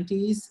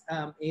 1990s,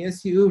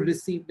 ASU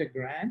received a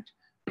grant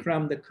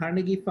from the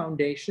Carnegie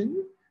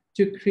Foundation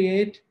to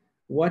create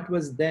what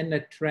was then a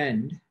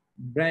trend,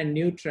 brand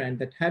new trend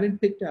that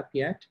hadn't picked up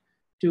yet,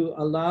 to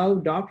allow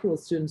doctoral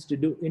students to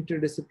do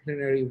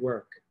interdisciplinary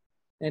work.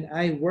 And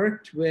I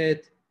worked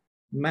with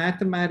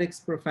mathematics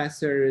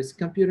professors,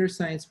 computer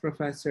science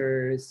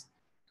professors,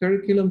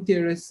 curriculum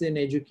theorists in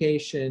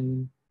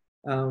education,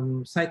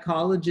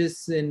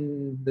 psychologists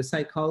in the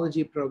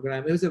psychology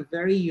program. It was a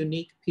very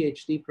unique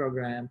PhD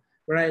program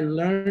where I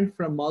learned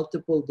from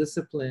multiple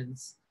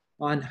disciplines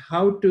on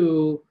how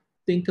to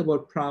think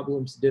about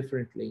problems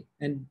differently.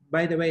 And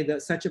by the way,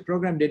 such a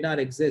program did not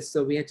exist.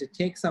 So we had to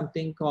take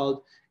something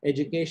called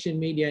education,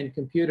 media, and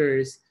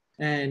computers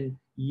and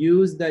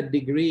use that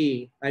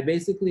degree. I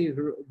basically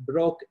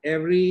broke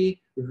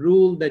every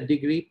rule that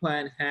degree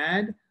plan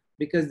had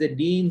because the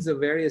deans of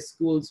various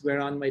schools were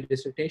on my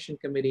dissertation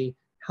committee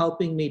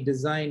helping me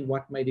design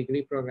what my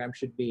degree program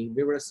should be.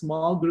 We were a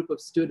small group of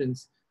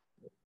students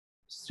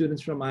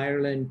from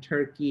Ireland,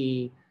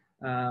 Turkey,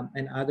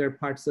 and other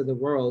parts of the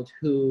world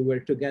who were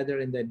together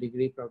in that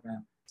degree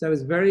program. So I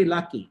was very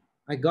lucky.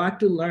 I got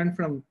to learn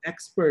from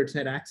experts,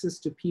 had access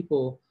to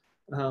people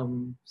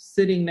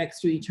sitting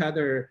next to each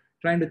other,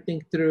 trying to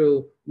think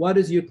through what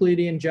is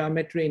Euclidean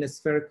geometry in a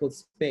spherical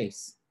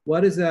space?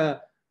 What is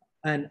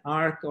an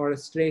arc or a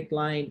straight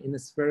line in a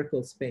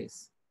spherical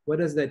space? What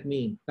does that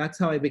mean? That's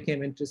how I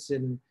became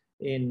interested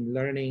in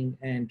learning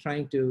and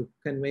trying to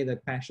convey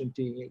that passion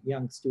to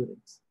young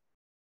students.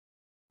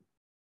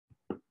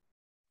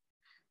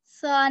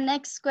 So our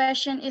next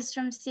question is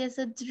from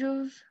CSO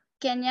Dhruv,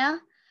 Kenya.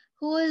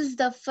 Who is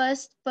the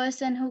first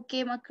person who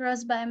came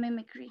across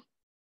biomimicry?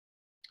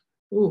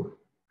 Oh,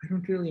 I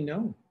don't really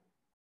know.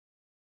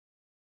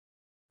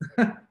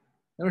 I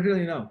don't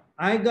really know.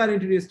 I got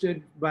introduced to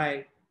it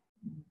by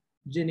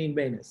Janine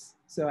Banis.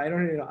 So I don't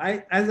really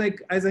know.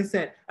 As I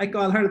said, I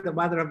call her the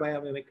mother of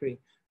biomimicry.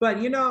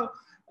 But you know,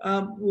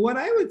 what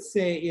I would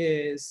say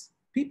is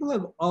people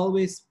have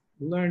always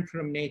learned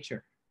from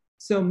nature.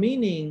 So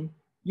meaning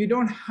you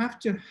don't have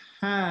to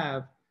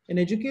have an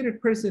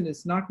educated person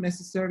is not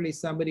necessarily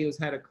somebody who's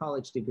had a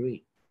college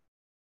degree.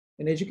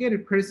 An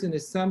educated person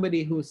is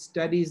somebody who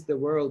studies the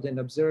world and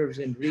observes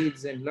and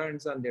reads and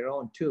learns on their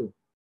own too.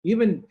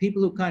 Even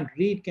people who can't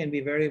read can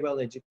be very well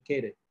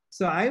educated.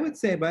 So I would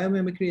say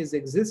biomimicry has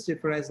existed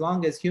for as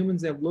long as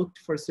humans have looked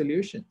for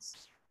solutions.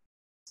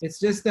 It's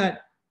just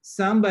that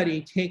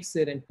somebody takes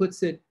it and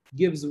puts it,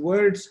 gives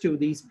words to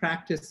these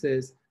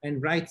practices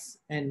and writes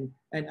and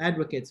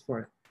advocates for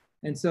it.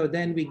 And so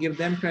then we give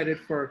them credit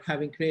for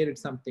having created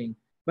something.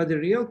 But the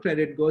real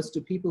credit goes to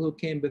people who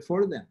came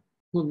before them,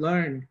 who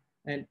learned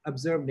and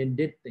observed and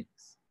did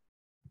things.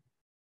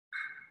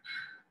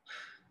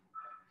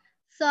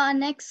 So our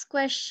next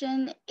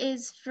question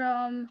is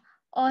from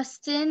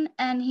Austin,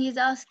 and he's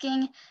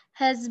asking,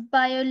 has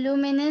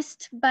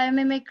bioluminescent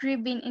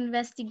biomimicry been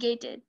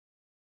investigated?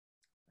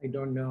 I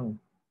don't know.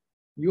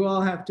 You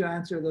all have to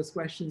answer those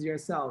questions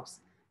yourselves.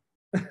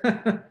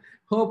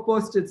 Hope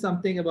posted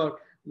something about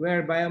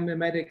where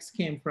biomimetics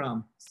came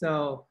from.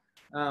 So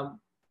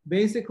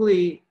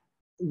basically,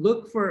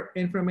 look for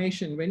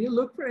information. When you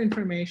look for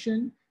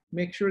information,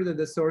 make sure that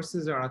the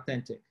sources are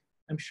authentic.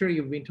 I'm sure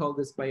you've been told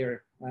this by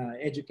your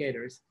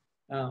educators,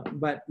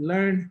 but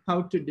learn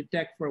how to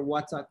detect for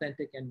what's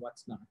authentic and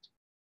what's not.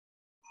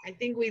 I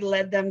think we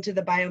led them to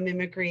the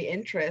biomimicry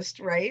interest,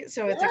 right?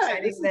 So it's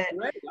exciting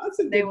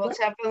that they will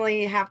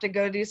definitely have to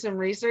go do some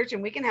research,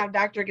 and we can have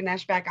Dr.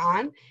 Ganesh back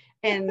on.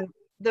 And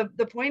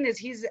the point is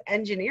he's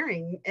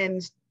engineering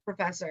and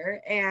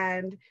professor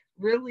and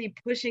really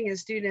pushing his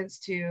students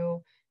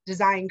to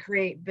design,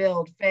 create,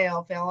 build,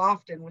 fail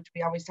often, which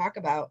we always talk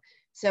about.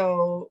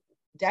 So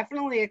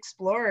definitely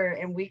explore,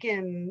 and we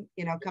can,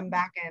 you know, come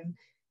back, and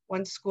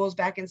once school's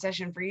back in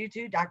session for you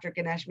too, Dr.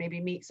 Ganesh, maybe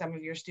meet some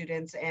of your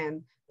students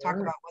and talk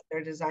about what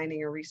they're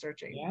designing or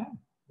researching. Yeah,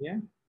 yeah.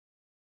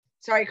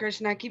 Sorry,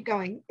 Krishna, keep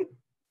going.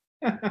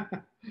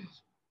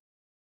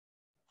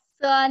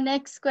 So our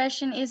next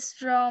question is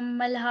from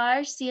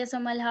Malhar, CSO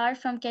Malhar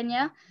from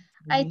Kenya.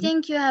 I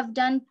think you have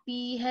done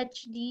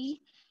PhD.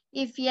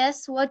 If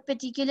yes, what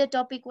particular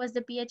topic was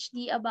the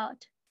PhD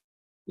about?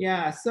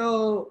 Yeah,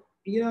 so,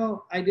 you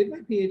know, I did my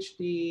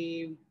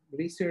PhD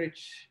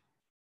research.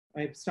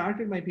 I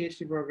started my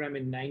PhD program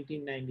in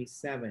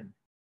 1997.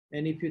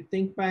 And if you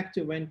think back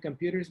to when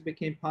computers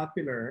became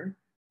popular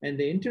and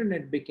the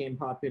internet became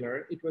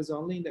popular, it was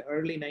only in the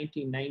early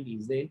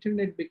 1990s. The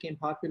internet became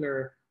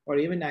popular or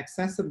even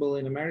accessible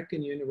in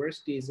American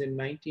universities in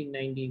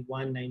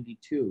 1991,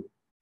 92.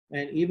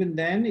 And even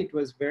then, it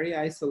was very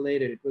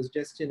isolated. It was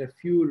just in a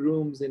few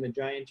rooms in a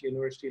giant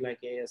university like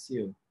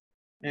ASU.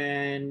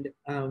 And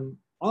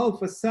all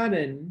of a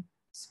sudden,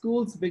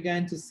 schools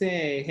began to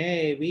say,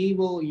 hey, we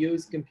will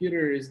use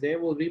computers. They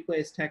will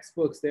replace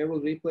textbooks. They will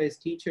replace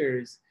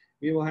teachers.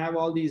 We will have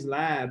all these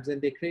labs.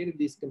 And they created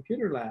these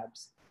computer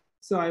labs.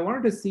 So I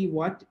wanted to see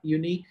what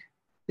unique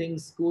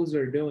things schools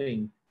are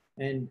doing.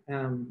 And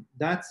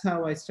that's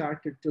how I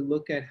started to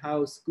look at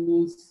how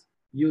schools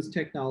use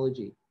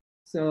technology.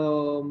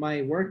 So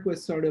my work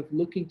was sort of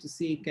looking to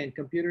see, can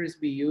computers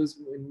be used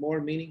in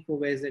more meaningful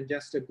ways than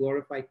just a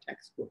glorified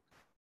textbook?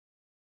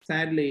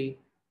 Sadly,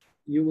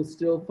 you will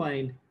still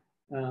find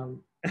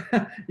um,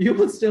 you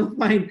will still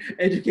find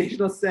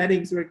educational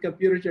settings where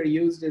computers are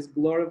used as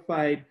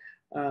glorified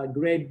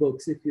grade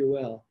books, if you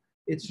will.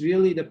 It's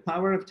really the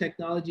power of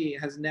technology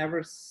has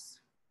never,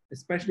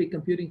 especially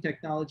computing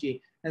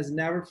technology, has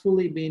never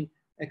fully been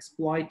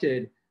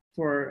exploited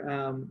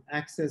for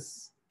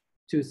access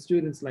to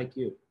students like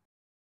you.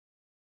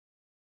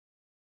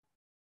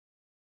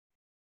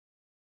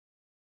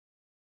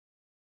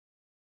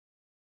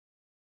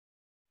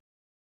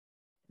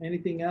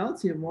 Anything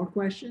else? You have more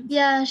questions?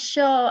 Yeah,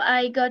 sure.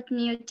 I got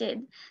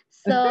muted.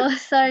 So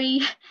sorry.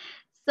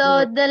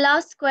 So No. the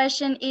last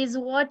question is,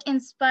 what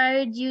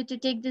inspired you to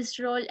take this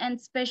role and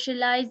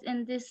specialize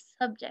in this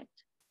subject?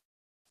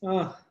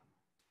 Oh,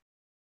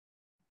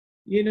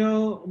 you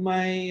know,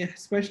 my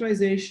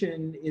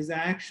specialization is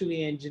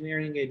actually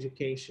engineering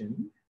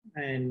education,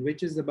 and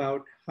which is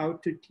about how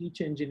to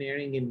teach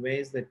engineering in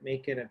ways that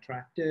make it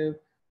attractive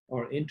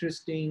or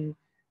interesting,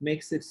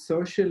 makes it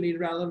socially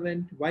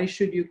relevant. Why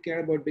should you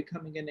care about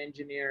becoming an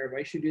engineer?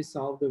 Why should you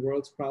solve the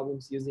world's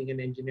problems using an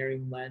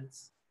engineering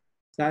lens?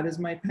 That is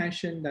my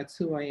passion. That's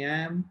who I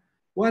am.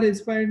 What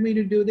inspired me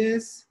to do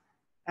this?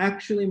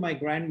 Actually, my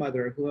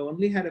grandmother, who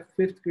only had a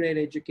fifth grade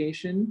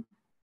education,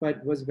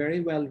 but was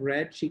very well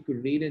read. She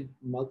could read in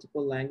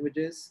multiple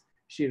languages.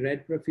 She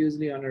read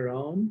profusely on her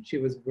own. She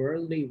was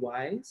worldly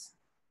wise.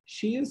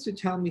 She used to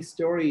tell me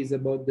stories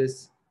about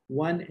this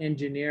one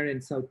engineer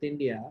in South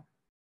India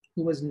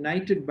who was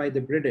knighted by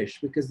the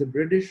British because the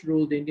British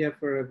ruled India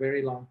for a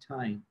very long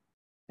time.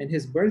 And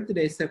his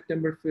birthday,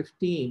 September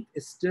 15th,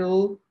 is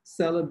still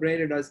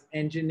celebrated as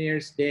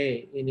Engineers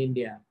Day in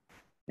India.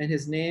 And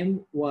his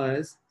name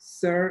was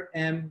Sir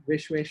M.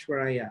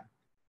 Vishweshwaraya.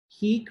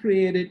 He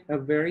created a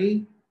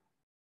very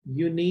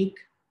unique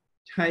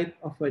type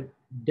of a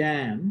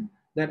dam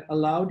that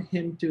allowed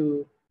him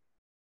to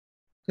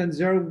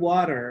conserve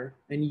water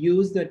and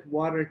use that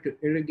water to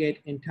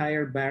irrigate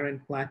entire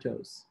barren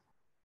plateaus.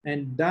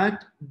 And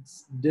that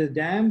the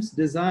dam's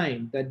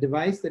design, that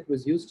device that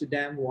was used to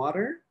dam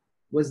water,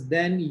 was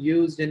then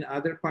used in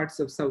other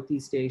parts of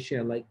Southeast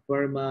Asia, like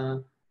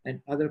Burma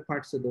and other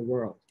parts of the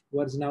world,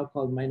 what is now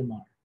called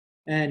Myanmar.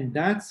 And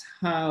that's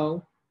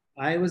how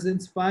I was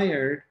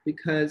inspired,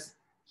 because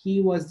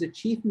he was the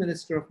chief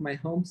minister of my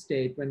home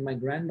state when my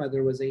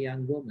grandmother was a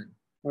young woman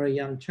or a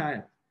young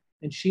child.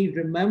 And she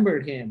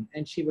remembered him,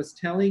 and she was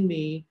telling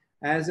me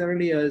as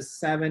early as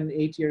 7,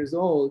 8 years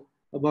old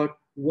about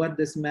what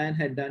this man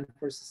had done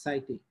for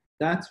society.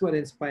 That's what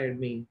inspired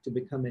me to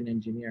become an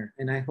engineer.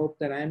 And I hope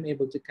that I'm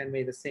able to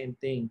convey the same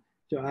thing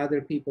to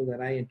other people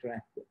that I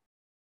interact with.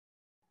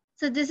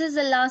 So this is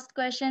the last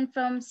question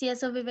from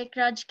CSO Vivek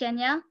Raj,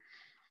 Kenya.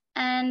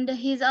 And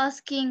he's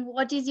asking,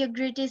 what is your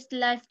greatest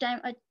lifetime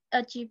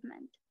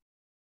achievement?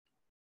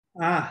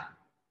 I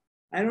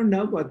don't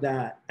know about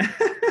that.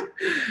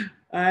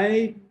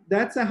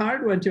 That's a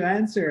hard one to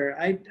answer.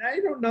 I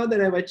don't know that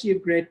I've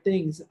achieved great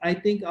things. I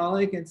think all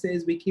I can say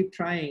is we keep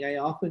trying. I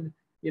often,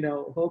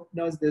 Hope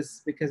knows this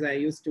because I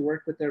used to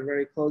work with her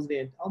very closely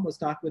and almost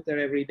talk with her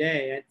every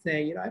day. I'd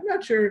say, I'm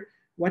not sure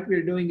what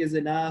we're doing is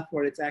enough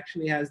or it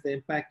actually has the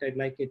impact I'd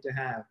like it to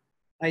have.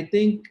 I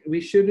think we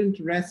shouldn't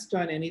rest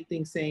on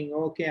anything saying,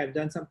 okay, I've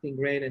done something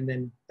great and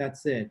then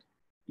that's it.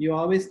 You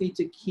always need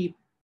to keep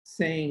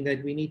saying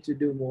that we need to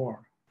do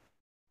more.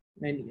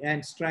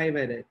 And strive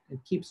at it and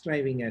keep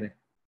striving at it.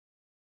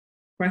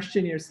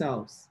 Question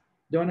yourselves.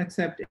 Don't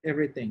accept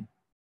everything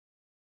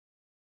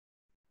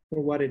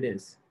for what it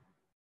is.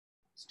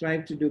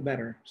 Strive to do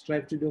better.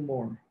 Strive to do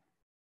more.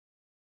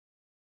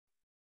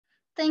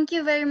 Thank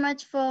you very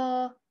much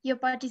for your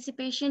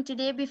participation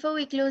today. Before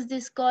we close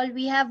this call,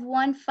 we have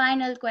one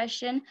final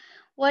question.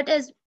 What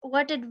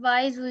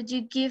advice would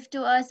you give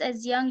to us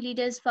as young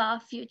leaders for our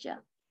future?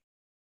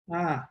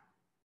 I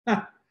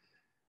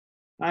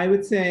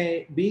would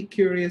say be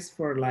curious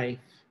for life.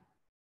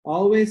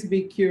 Always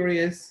be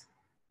curious,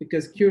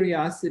 because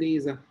curiosity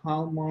is a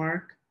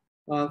hallmark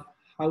of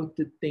how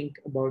to think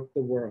about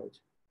the world,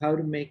 how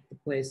to make the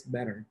place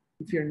better.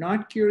 If you're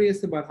not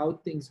curious about how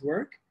things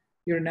work,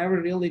 you're never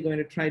really going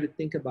to try to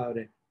think about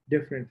it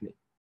differently.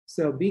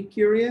 So be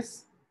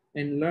curious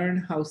and learn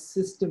how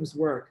systems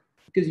work,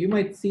 because you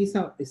might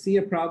see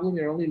a problem,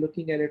 you're only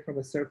looking at it from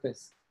a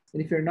surface.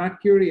 And if you're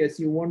not curious,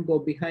 you won't go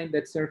behind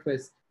that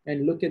surface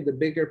and look at the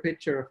bigger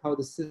picture of how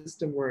the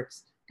system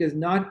works, because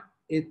not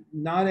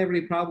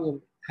every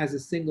problem has a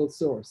single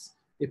source.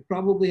 It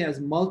probably has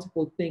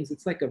multiple things.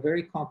 It's like a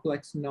very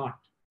complex knot.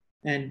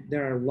 And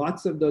there are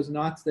lots of those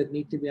knots that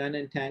need to be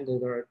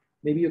unentangled, or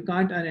maybe you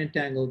can't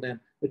unentangle them,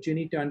 but you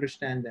need to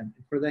understand them.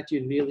 And for that,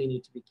 you really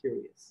need to be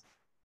curious.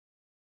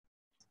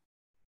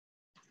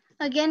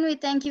 Again, we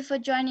thank you for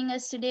joining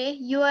us today.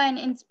 You are an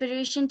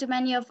inspiration to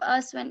many of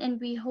us, and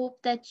we hope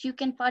that you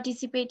can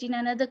participate in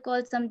another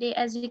call someday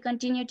as we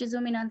continue to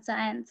zoom in on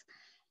science.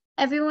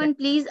 Everyone,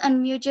 please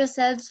unmute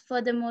yourselves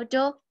for the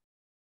motto.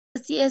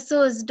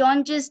 CSOs,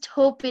 don't just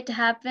hope it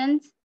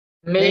happens.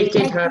 Make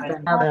it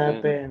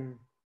happen.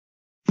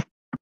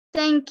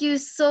 Thank you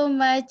so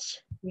much,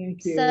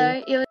 Thank you.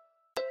 sir. It was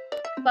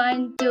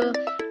fun to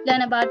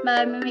learn about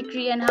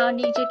biomimicry and how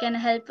nature can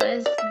help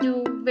us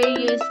do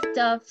various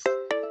stuffs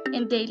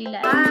in daily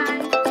life.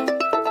 Bye.